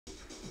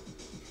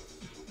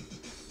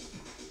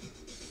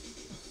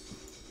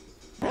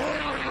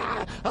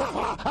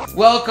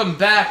Welcome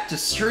back to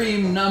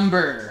stream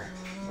number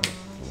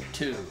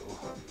 2.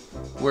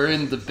 We're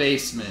in the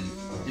basement,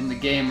 in the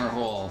gamer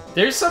hole.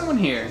 There's someone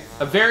here,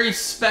 a very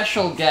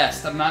special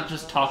guest. I'm not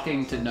just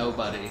talking to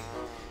nobody.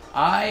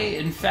 I,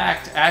 in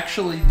fact,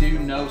 actually do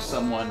know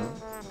someone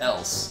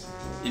else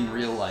in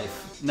real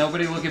life.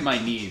 Nobody look at my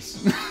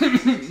knees.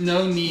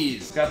 No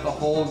knees. Got the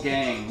whole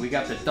gang. We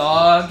got the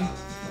dog,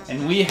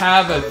 and we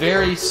have a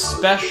very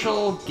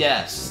special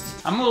guest.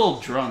 I'm a little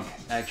drunk,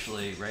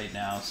 actually, right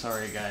now.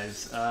 Sorry,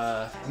 guys.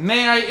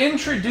 May I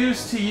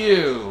introduce to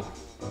you,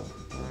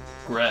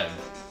 Greg.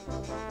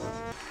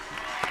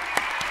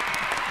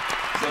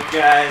 What's up,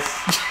 guys?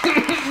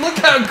 Look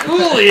how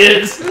cool he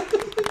is.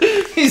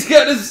 He's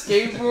got a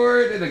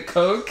skateboard and a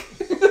Coke.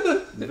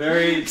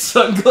 Very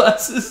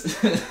sunglasses.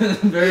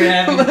 Very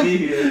happy to be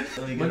here.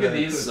 Look at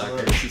these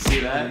suckers. You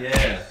see that?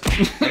 Yeah.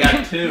 I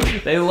got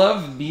 2. They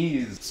love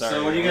knees. Sorry.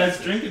 So what are you guys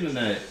drinking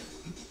tonight?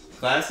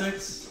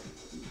 Classics?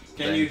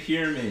 Can you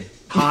hear me?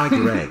 Hi,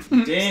 Greg.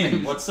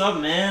 Dane, what's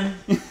up, man?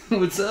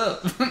 What's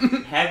up?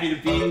 Happy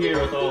to be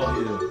here with all of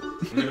you.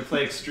 We're gonna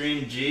play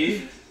Extreme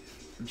G,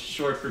 which is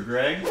short for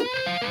Greg.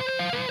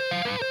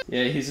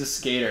 Yeah, he's a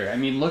skater. I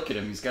mean, look at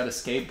him. He's got a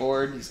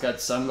skateboard, he's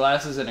got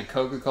sunglasses, and a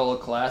Coca-Cola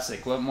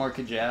Classic. What more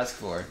could you ask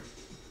for?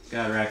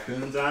 Got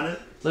raccoons on it.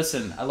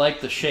 Listen, I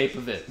like the shape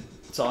of it.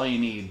 It's all you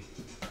need.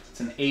 It's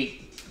an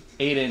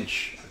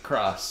 8-inch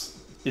across.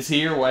 Is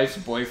he your wife's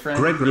boyfriend?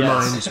 Greg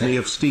reminds me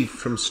of Steve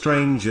from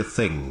Stranger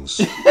Things.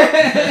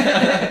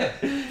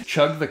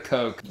 Chug the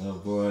Coke. Oh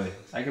boy.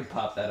 I could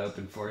pop that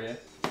open for you.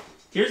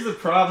 Here's the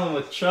problem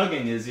with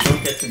chugging is you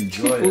don't get to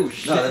enjoy it. Ooh,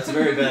 shit. No, that's a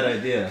very bad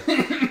idea.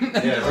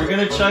 Yeah, we're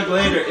gonna chug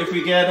later.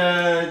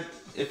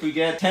 If we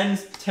get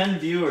 10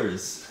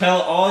 viewers,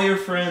 tell all your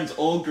friends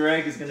old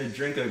Greg is gonna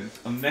drink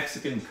a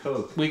Mexican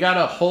Coke. We got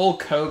a whole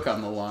Coke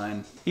on the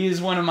line.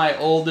 He's one of my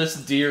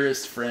oldest,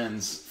 dearest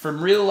friends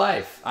from real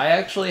life. I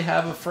actually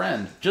have a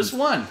friend. Just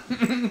one.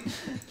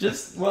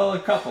 Well, a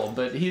couple,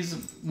 but he's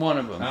one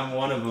of them. I'm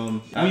one of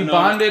them. We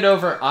bonded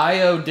over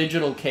I.O.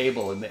 digital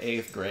cable in the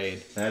 8th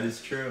grade. That is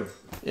true.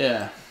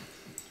 Yeah.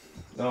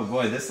 Oh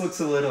boy, this looks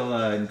a little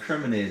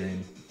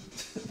incriminating.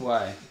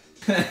 Why?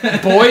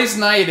 Boys'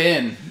 night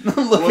in. Look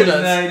Boys at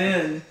us. night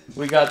in.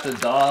 We got the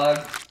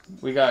dog.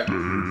 We got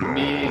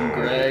me and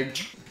Greg.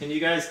 Can you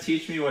guys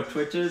teach me what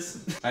Twitch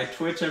is? I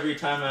twitch every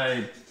time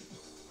I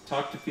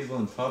talk to people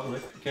in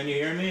public. Can you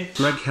hear me?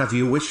 Greg, have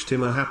you wished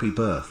him a happy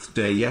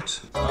birthday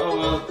yet? Oh,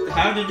 well,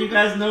 how did you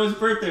guys know his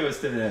birthday was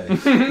today?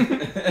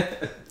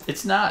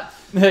 It's not.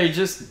 They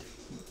just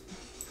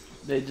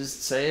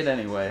say it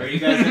anyway. Are you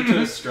guys into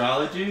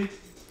astrology?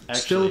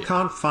 Actually, Still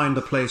can't find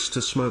a place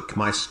to smoke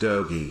my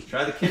stogie.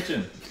 Try the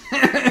kitchen.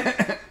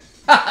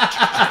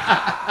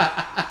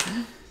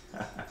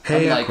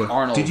 Hey, Unlike Aqua,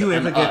 Arnold did you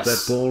ever and get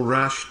us. that ball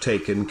rash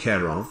taken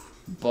care of?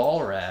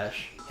 Ball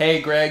rash.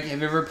 Hey Greg, have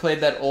you ever played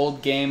that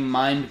old game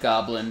Mind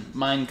Goblin?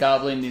 Mind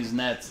Goblin these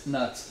nuts.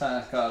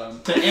 Ha, got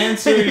him. To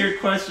answer your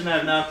question, I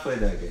have not played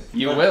that game.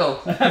 You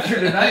will after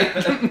tonight.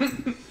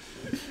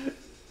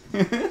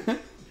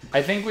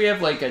 I think we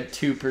have like a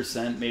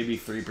 2%, maybe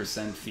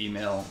 3%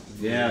 female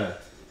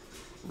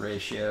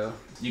ratio.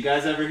 You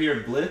guys ever hear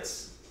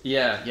Blitz?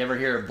 Yeah, you ever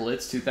hear of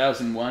Blitz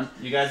 2001?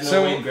 You guys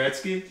know Wayne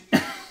Gretzky?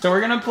 So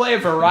we're gonna play a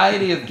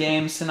variety of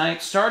games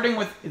tonight, starting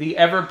with the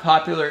ever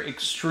popular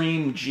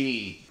Extreme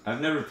G. I've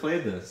never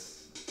played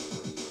this.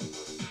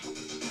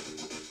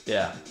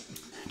 Yeah.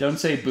 Don't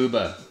say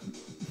booba.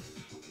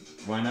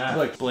 Why not?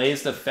 Look,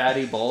 blazed a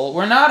fatty bowl.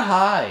 We're not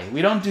high.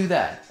 We don't do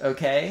that,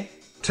 okay?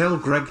 Tell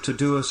Greg to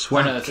do a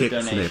swag that's a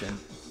kickflip. donation.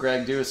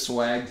 Greg, do a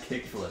swag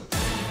kickflip.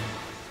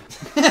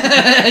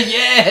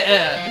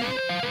 Yeah!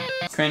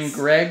 Can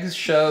Greg's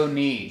show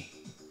knee?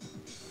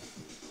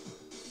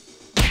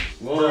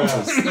 Whoa,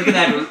 look at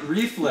that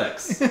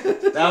reflex.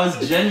 That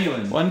was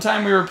genuine. One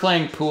time we were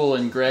playing pool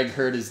and Greg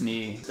hurt his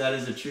knee. That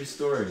is a true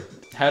story.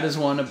 How does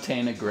one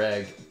obtain a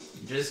Greg?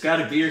 You just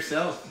gotta be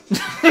yourself.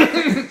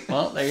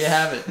 Well, there you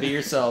have it. Be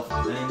yourself.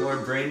 Any more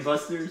brain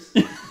busters?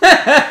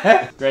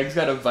 Greg's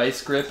got a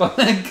vice grip on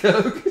that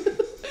Coke.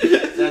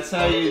 That's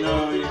how you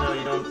know you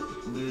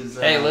don't lose...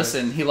 Hey,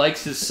 listen, he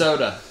likes his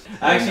soda.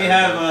 I actually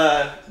have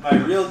my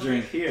real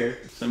drink here.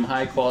 Some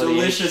high quality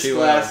Delicious H2O.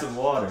 glass of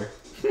water.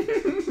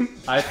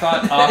 I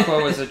thought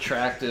Aqua was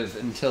attractive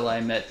until I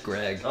met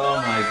Greg. Oh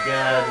my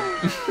god.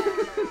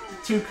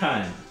 Too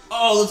kind.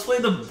 Oh, let's play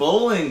the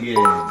bowling game.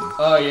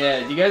 Oh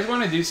yeah, do you guys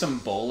want to do some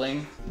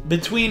bowling?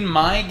 Between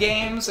my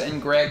games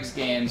and Greg's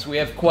games, we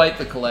have quite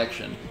the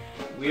collection.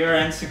 We are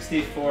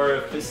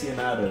N64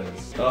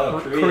 aficionados. Oh,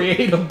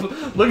 create a...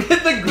 Look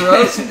at the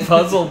gross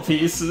puzzle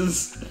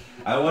pieces.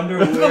 I wonder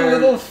With where... the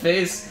little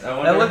face. I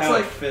wonder that looks how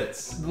like, it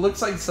fits.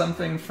 Looks like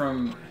something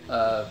from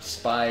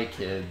Spy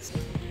Kids.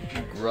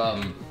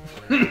 Grum.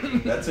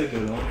 That's a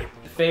good one.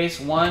 Face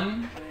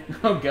 1.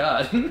 Oh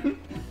god.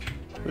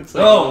 Looks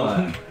like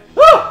oh!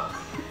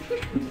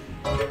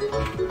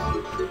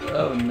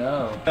 Oh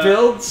no.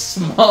 Build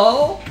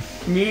small,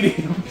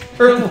 medium,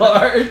 or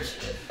large.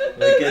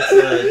 That gets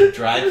a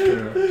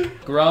drive-through.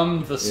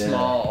 Grum the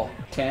small.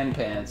 Tan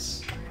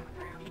pants.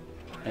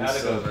 and Gotta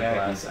go silver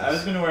khakis. glasses. I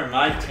was gonna wear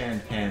my tan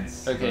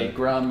pants. Okay, but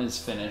Grum is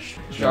finished.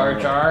 Jar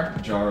Jar.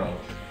 Jarl.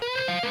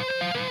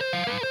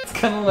 It's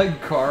kind of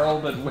like Carl,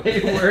 but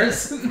way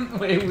worse,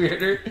 way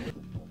weirder.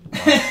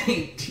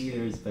 He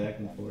teeters back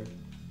and forth.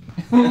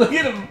 Look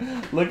at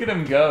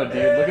him go,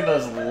 dude. Look at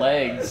those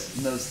legs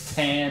and those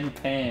tan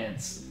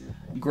pants.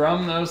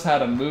 Grum knows how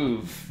to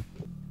move.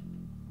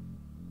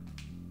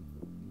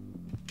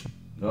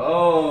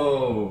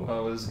 Oh!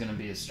 Oh, this is gonna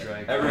be a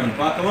strike. Everyone,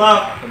 buckle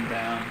up! Knock him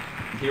down.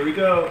 Here we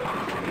go.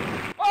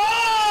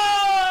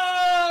 Oh!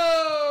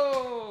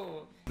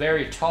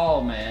 Very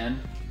tall,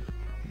 man.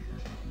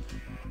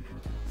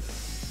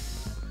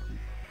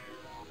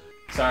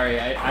 Sorry,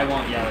 I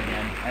won't yell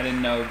again. I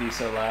didn't know it would be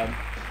so loud.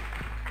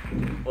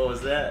 What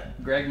was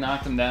that? Greg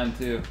knocked him down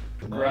too.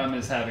 Grum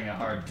is having a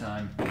hard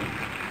time.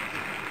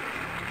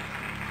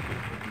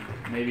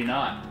 Maybe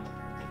not.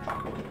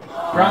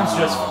 Grum's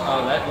just...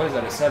 Oh, that... What is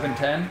that, a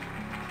 7-10?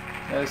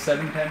 That a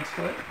 7-10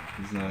 split?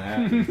 He's not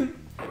happy.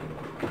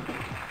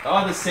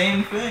 Oh, the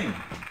same thing.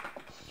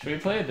 Should we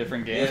play a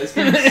different game? Yeah, this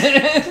game,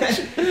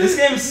 this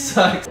game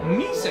sucks.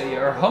 Misa,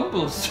 your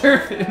humble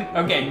servant.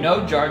 Okay,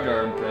 no Jar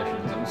Jar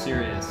impressions. I'm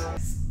serious.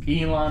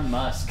 Elon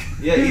Musk.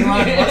 Yeah,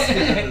 Elon Musk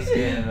is in this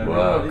game.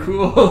 Whoa,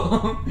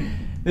 cool.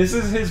 This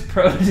is his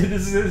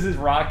This is his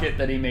rocket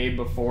that he made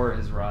before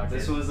his rocket.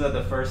 This was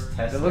the first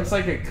test. It looks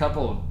like a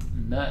couple of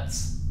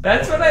nuts.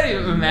 That's what I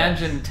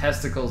imagine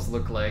testicles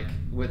look like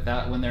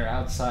when they're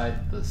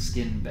outside the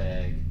skin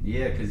bag.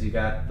 Yeah, because you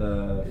got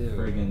the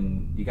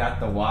friggin'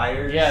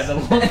 wires. Yeah,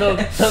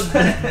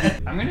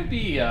 I'm gonna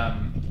be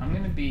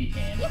Andy.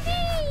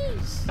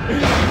 It's a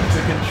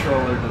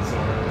controller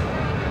disorder.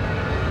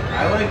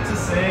 I like to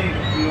say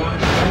you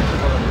want to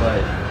comfortable in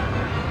life.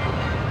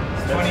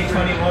 It's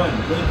 2021.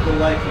 Live the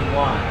life you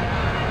want.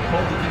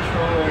 Hold the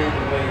controller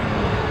the way you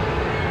want.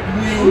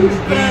 Win the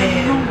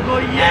game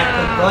at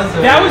the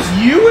buzzer. That was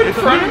you in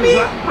front of me?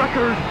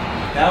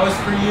 That was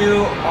for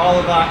you, all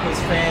of Aqua's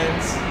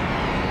fans.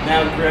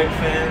 Now Greg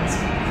fans.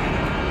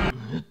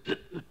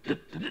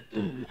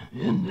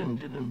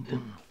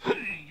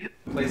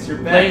 Place your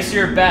bets. Place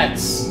your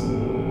bets.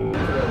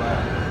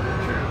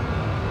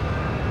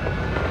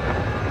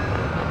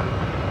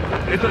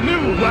 It's a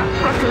new black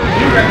record!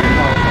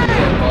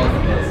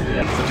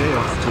 It's the day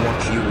off to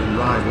watch you in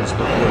Rivals,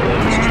 but we're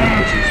always pretty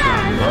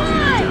fan of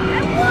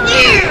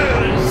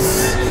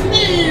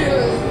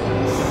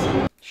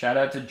you. Shout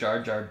out to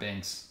Jar Jar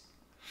Binks,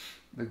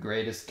 the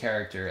greatest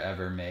character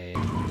ever made.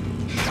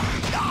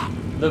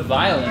 The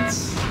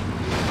violence.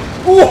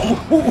 Ooh.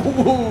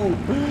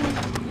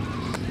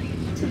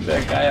 Took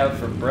that guy out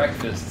for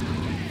breakfast.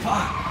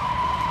 Fuck.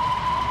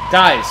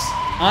 Guys,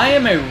 I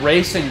am a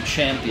racing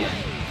champion.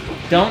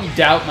 Don't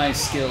doubt my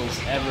skills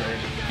ever.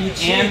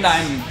 And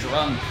I'm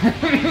drunk. You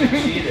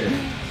cheated.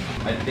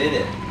 I bid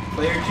it.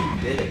 Player 2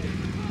 bid it.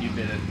 You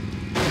bid it.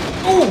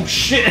 Oh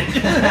shit!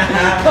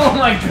 Oh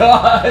my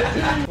god!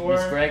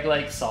 Does Greg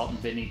like salt and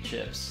vinny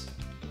chips?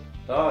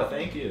 Oh,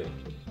 thank you.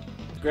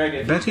 Greg,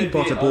 if Betty you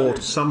could Botter be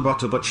bought some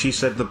butter, but she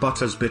said the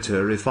butter's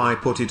bitter. If I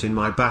put it in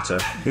my batter,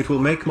 it will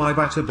make my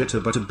batter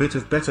bitter, but a bit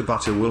of better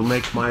butter will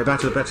make my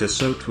batter better,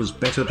 so it was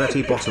better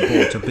Betty Botter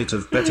bought a bit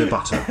of better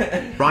butter.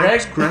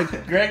 Right,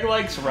 Greg? Greg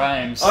likes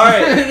rhymes.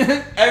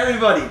 Alright,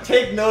 everybody,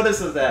 take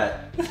notice of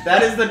that.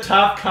 That is the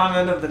top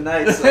comment of the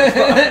night so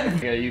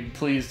far. Yeah, you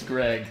pleased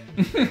Greg.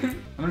 I'm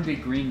gonna be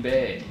Green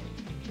Bay.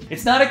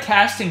 It's not a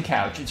casting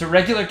couch, it's a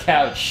regular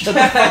couch. Shut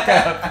the fuck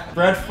up.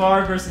 Brett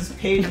Favre versus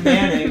Peyton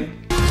Manning.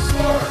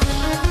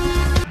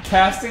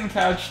 Casting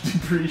couch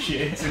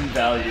depreciates in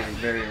value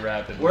very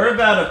rapidly. We're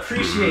about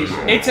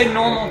appreciation. It's a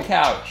normal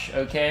couch,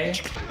 okay?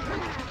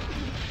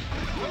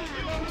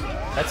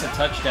 That's a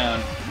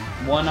touchdown.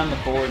 1 on the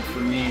board for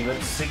me.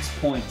 That's 6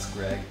 points,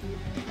 Greg.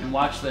 And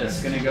watch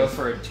this. Gonna go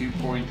for a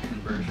 2-point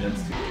conversion.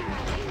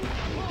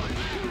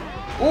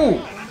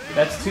 Ooh!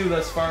 That's 2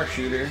 thus far,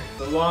 shooter.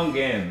 It's a long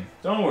game.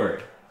 Don't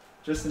worry.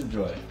 Just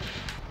enjoy.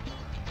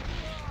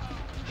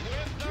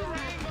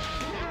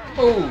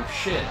 Oh,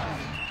 shit.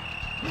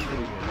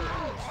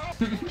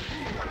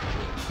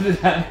 Get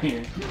it out of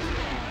here.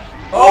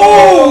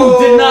 Oh!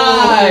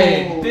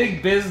 Denied!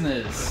 Big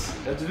business.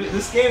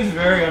 This game's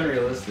very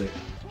unrealistic.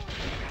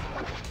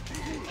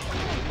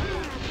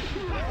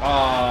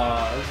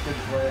 Ah, that's good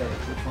play.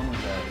 Which one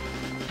was that?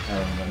 I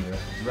don't remember.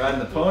 He's riding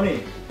the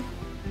pony.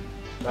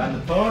 Riding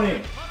the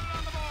pony.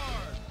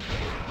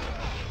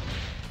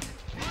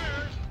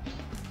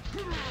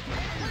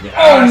 Yes.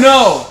 Oh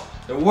no!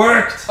 It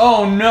worked!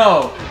 Oh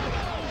no!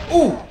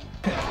 Ooh!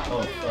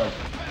 Oh fuck.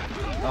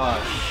 Oh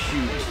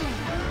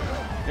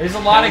shoot. There's a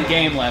lot of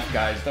game left,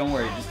 guys. Don't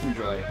worry, just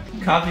enjoy.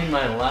 Copy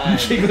my line.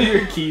 Jiggle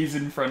your keys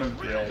in front of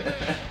Greg.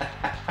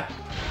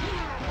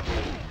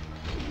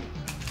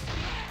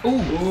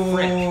 Ooh,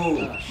 frick.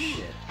 Oh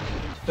shit.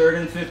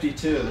 3rd and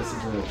 52. This is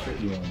a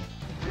tricky one.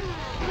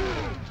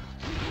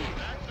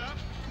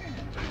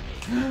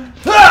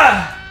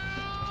 Ah!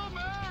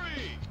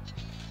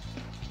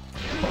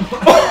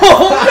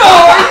 Oh no!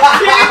 Are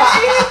you kidding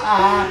me?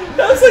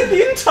 That was like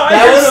the entire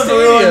That would have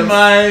stadium. ruined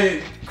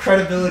my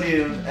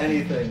credibility of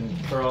anything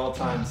for all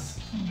times.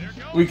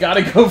 We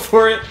gotta go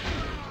for it.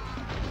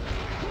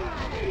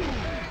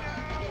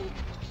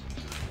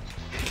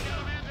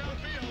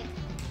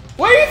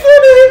 What are you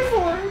throwing it in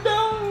for?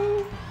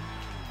 No.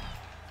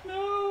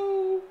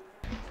 No.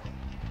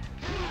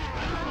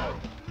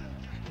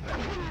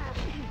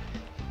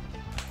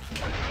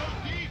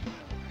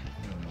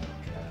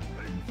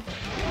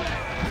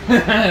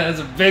 That's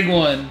a big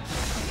one.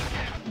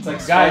 It's like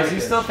Guys, Spartacus. you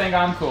still think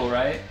I'm cool,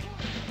 right?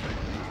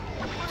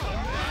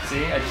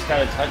 See, I just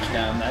got a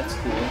touchdown. That's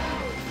cool.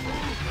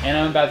 And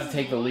I'm about to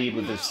take the lead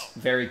with this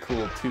very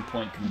cool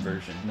 2-point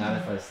conversion. Not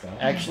if I stop.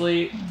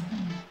 Actually,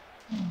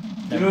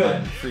 never Do it.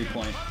 mind.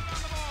 3-point.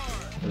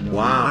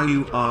 Wow,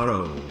 you are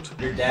old.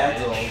 Your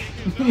dad's old.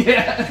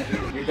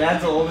 Yeah. Your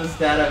dad's the oldest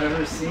dad I've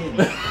ever seen.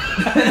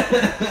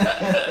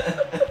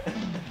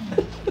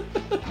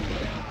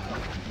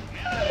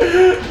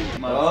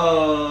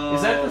 Oh.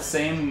 Is that the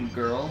same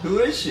girl? Who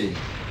is she?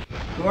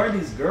 Who are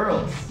these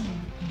girls?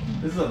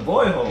 This is a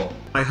boy hole.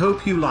 I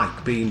hope you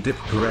like bean dip,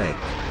 Greg.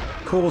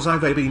 Cause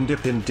I've a bean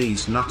dip in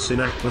these nuts in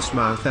Aqua's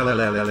mouth.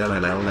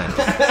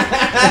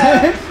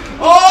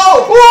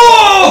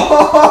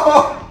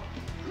 Oh!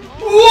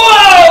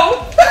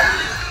 Whoa!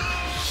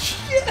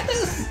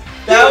 Yes!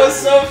 That was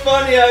so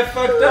funny, I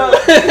fucked up.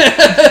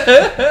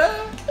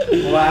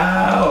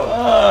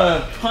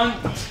 Wow. Punt.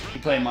 You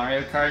play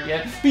Mario Kart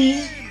yet?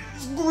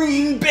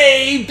 Green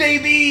Bay,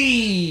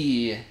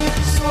 baby!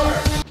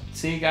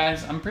 See,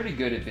 guys, I'm pretty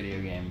good at video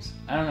games.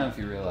 I don't know if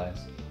you realize.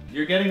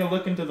 You're getting a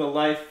look into the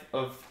life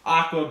of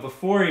Aqua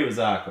before he was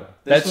Aqua.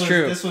 That's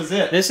true. This was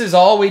it. This is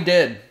all we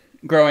did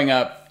growing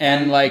up,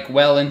 and like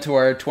well into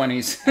our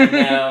 20s, And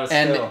now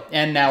still.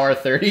 and now our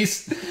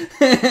 30s.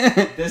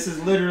 This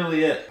is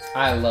literally it.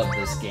 I love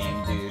this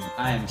game, dude.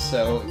 I am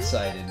so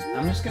excited.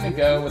 I'm just gonna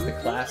go with the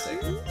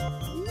classic.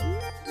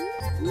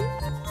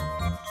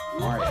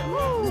 Mario. I'm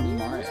gonna be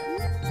Mario.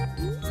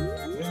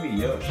 I'm gonna be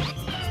Yoshi.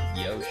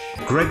 Yosh.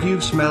 Greg, you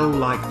smell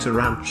like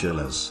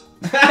tarantulas.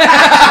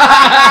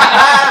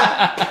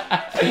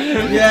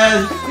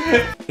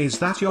 Yes. Is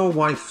that your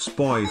wife's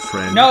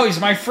boyfriend? No, he's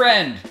my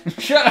friend.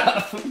 Shut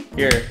up.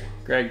 Here,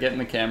 Greg, get in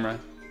the camera.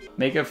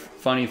 Make a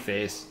funny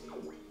face.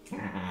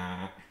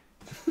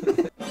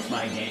 It's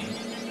my game.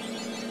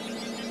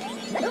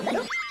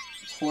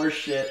 Horse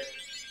shit.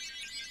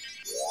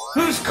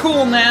 Who's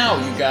cool now,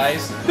 you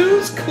guys?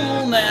 Who's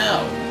cool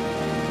now?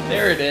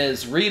 There it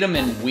is. Read 'em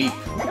and weep.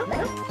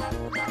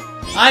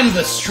 I'm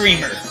the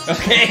streamer,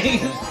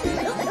 okay?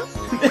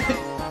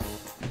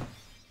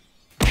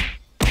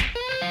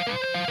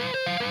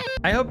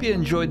 I hope you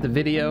enjoyed the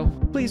video.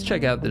 Please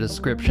check out the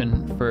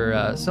description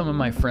for some of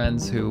my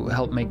friends who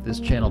helped make this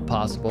channel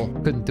possible.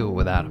 Couldn't do it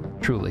without them,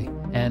 truly.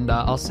 And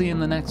I'll see you in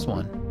the next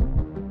one.